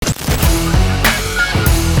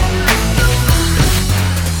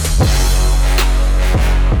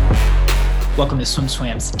Welcome to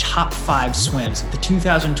SwimSwam's Top 5 Swims of the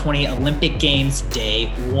 2020 Olympic Games Day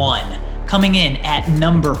 1. Coming in at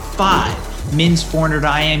number 5, men's 400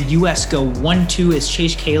 IM, US go 1-2 as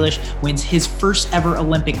Chase Kalish wins his first ever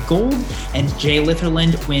Olympic gold, and Jay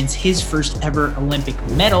Litherland wins his first ever Olympic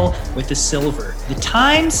medal with the silver. The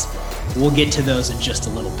times, we'll get to those in just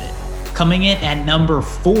a little bit. Coming in at number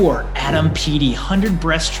 4, Adam Peaty, 100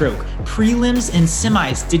 breaststroke. Prelims and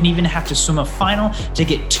semis didn't even have to swim a final to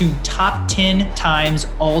get 2 top 10 times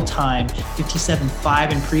all time.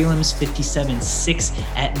 57.5 in prelims, 57.6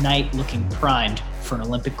 at night, looking primed for an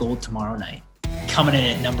Olympic gold tomorrow night. Coming in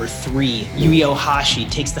at number 3, Yui Ohashi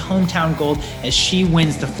takes the hometown gold as she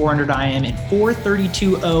wins the 400 IM in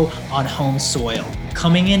 4:32.0 on home soil.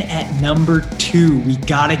 Coming in at number 2, we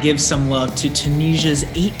gotta give some love to Tunisia's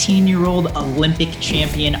 18-year-old Olympic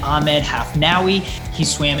champion Ahmed Hafnaoui. He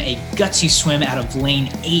swam a gutsy swim out of lane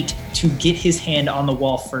 8 to get his hand on the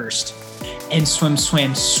wall first. And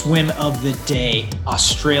SwimSwam's swim of the day,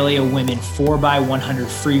 Australia women 4x100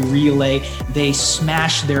 free relay. They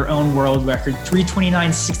smashed their own world record,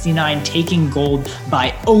 3:29.69, taking gold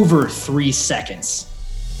by over 3 seconds.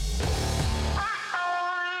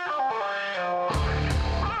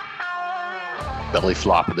 Belly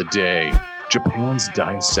flop of the day, Japan's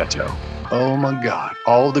Dai Seto. Oh my God,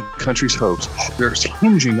 all the country's hopes, they're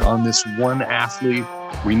hinging on this one athlete.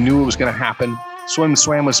 We knew it was going to happen.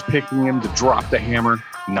 SwimSwam was picking him to drop the hammer.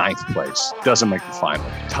 9th place, doesn't make the final.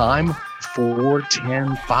 Time,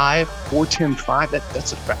 4:10.5, 4:10.5,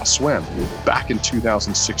 that's a fast swim. Back in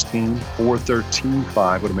 2016,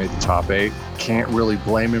 4:13.5 would have made the top 8. Can't really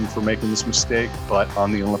blame him for making this mistake, but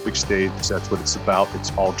on the Olympic stage, that's what it's about.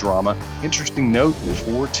 It's all drama. Interesting note,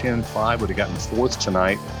 4:10.5 would have gotten 4th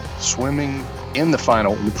tonight. Swimming in the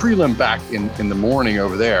final, in the prelim back in the morning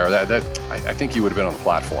over there, I think he would have been on the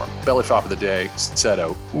platform. Belly flop of the day,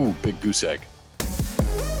 Seto. Ooh, big goose egg.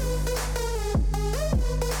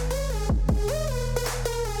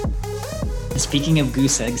 Speaking of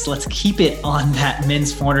goose eggs, let's keep it on that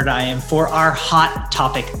men's 400 IM for our hot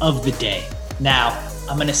topic of the day. Now,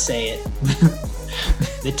 I'm going to say it.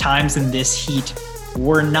 The times in this heat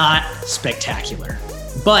were not spectacular,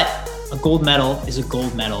 but a gold medal is a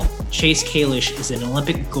gold medal. Chase Kalish is an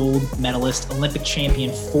Olympic gold medalist, Olympic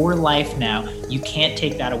champion for life now. You can't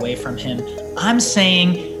take that away from him. I'm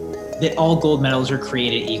saying that all gold medals are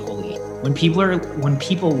created equally. When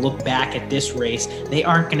people look back at this race, they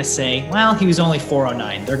aren't going to say, well, he was only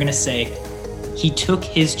 4:09. They're going to say he took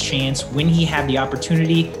his chance when he had the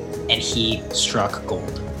opportunity and he struck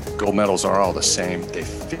gold. Gold medals are all the same. They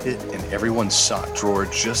fit in everyone's sock drawer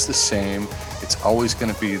just the same. It's always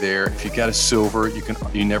going to be there. If you got a silver,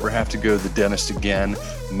 you never have to go to the dentist again.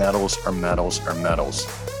 Medals are medals are medals.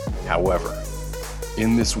 However,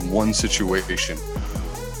 in this one situation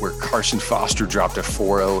where Carson Foster dropped a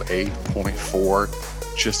 4:08.4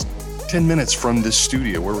 just 10 minutes from this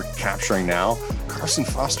studio where we're capturing now, Carson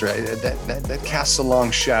Foster, that casts a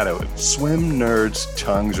long shadow. Swim nerds'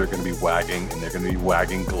 tongues are going to be wagging, and they're going to be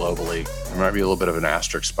wagging globally. There might be a little bit of an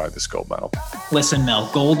asterisk by this gold medal. Listen, Mel,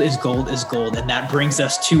 gold is gold is gold, and that brings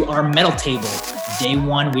us to our medal table. Day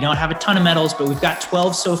 1, we don't have a ton of medals, but we've got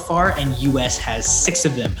 12 so far, and US has 6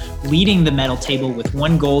 of them, leading the medal table with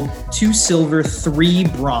 1 gold, 2 silver, 3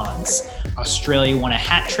 bronze. Australia won a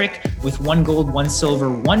hat trick with 1 gold, 1 silver,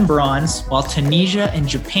 1 bronze, while Tunisia and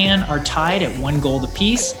Japan are tied at 1 gold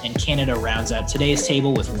apiece, and Canada rounds out today's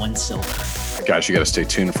table with 1 silver. Guys, you got to stay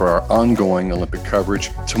tuned for our ongoing Olympic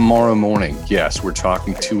coverage. Tomorrow morning, yes, we're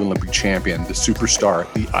talking to Olympic champion, the superstar,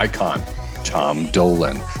 the icon, Tom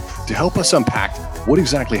Dolan, to help us unpack what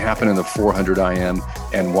exactly happened in the 400 IM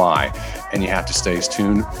and why. And you have to stay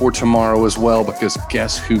tuned for tomorrow as well, because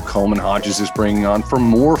guess who Coleman Hodges is bringing on for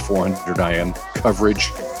more 400 IM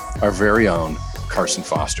coverage? Our very own Carson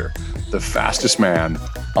Foster, the fastest man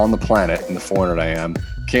on the planet in the 400 IM.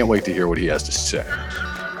 Can't wait to hear what he has to say.